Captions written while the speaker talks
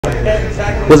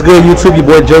What's good, YouTube? Your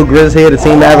boy Joe Grizz here, the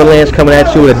team Avalanche, coming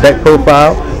at you with a deck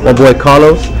profile. My boy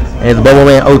Carlos and the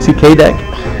Bubbleman OTK deck.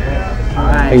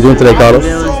 How you doing today, Carlos?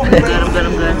 I'm good.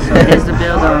 So here's the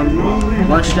build.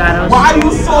 One Stratos. Why are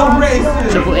you so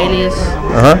racist? Triple Alias.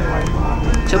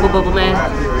 Triple Bubbleman.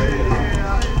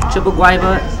 Triple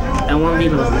Guayba, and one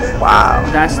Viva. Wow.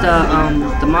 That's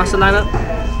the monster lineup.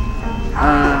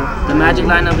 The magic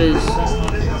lineup is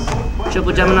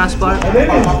Triple Gemini Spark,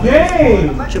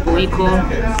 Triple Equal,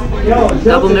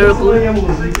 Double Miracle,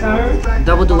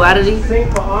 Double Duality,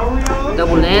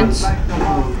 Double Lance,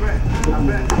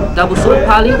 Double Super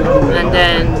Poly, and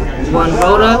then one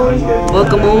Rhoda,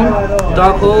 Book of Moon,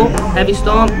 Dark Hole, Heavy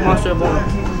Storm, Monster Reborn.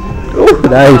 Ooh,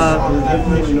 nice.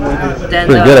 Then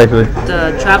pretty good, actually.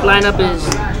 The trap lineup is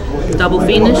Double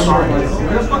Fiendish,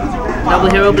 Double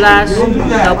Hero Blast,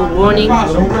 Double Warning,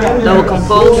 Double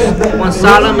Compose, one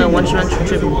Solemn, and one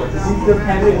Triple.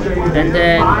 And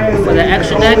then for the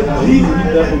extra deck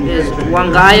is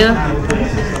one Gaia,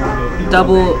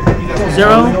 Double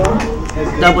Zero,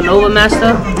 Double Nova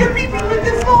Master,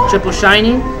 Triple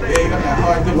Shiny,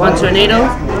 one Tornado,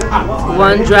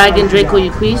 one Dragon Draco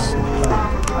Yaquis,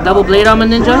 Double Blade Armor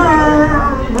Ninja,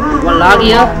 one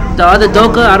Lagia, the other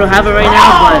Doka, I don't have it right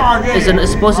now, but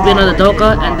it's supposed to be another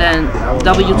Doka, and then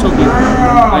double Utopia.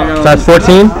 So that's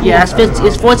 14? Yeah,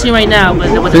 it's 14 right now,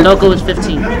 but with the Doka it's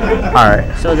 15.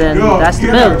 Alright. So then that's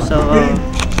the build. So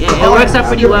yeah, it works out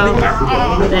pretty well.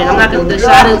 Then I'm not gonna, the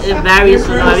shot it varies,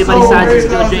 so everybody's size is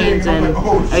skill drains and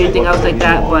everything else like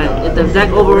that. But the deck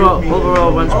overall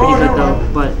runs pretty good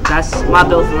though. But that's my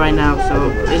build for right now. So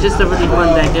it's just a really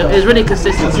fun deck. It's really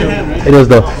consistent too. It is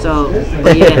though. So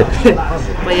but yeah,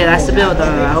 but yeah, that's the build.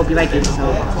 I hope you like it. So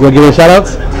you wanna give any shout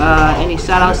outs? Any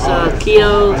shout outs to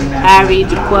Keo, Harry,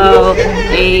 Jaquel,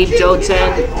 Abe, Joe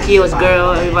 10, Keo's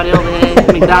girl, everybody over here,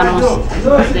 McDonald's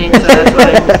thing. So that's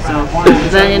right.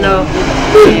 So then you know,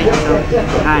 yeah, so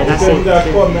alright, that's it.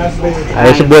 Alright,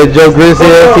 it's your boy Joe Grizz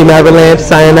here, Team Avalanche,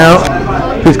 signing out.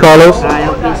 Peace, Carlos. Alright,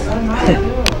 peace.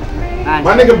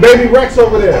 My nigga Baby Rex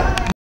over there.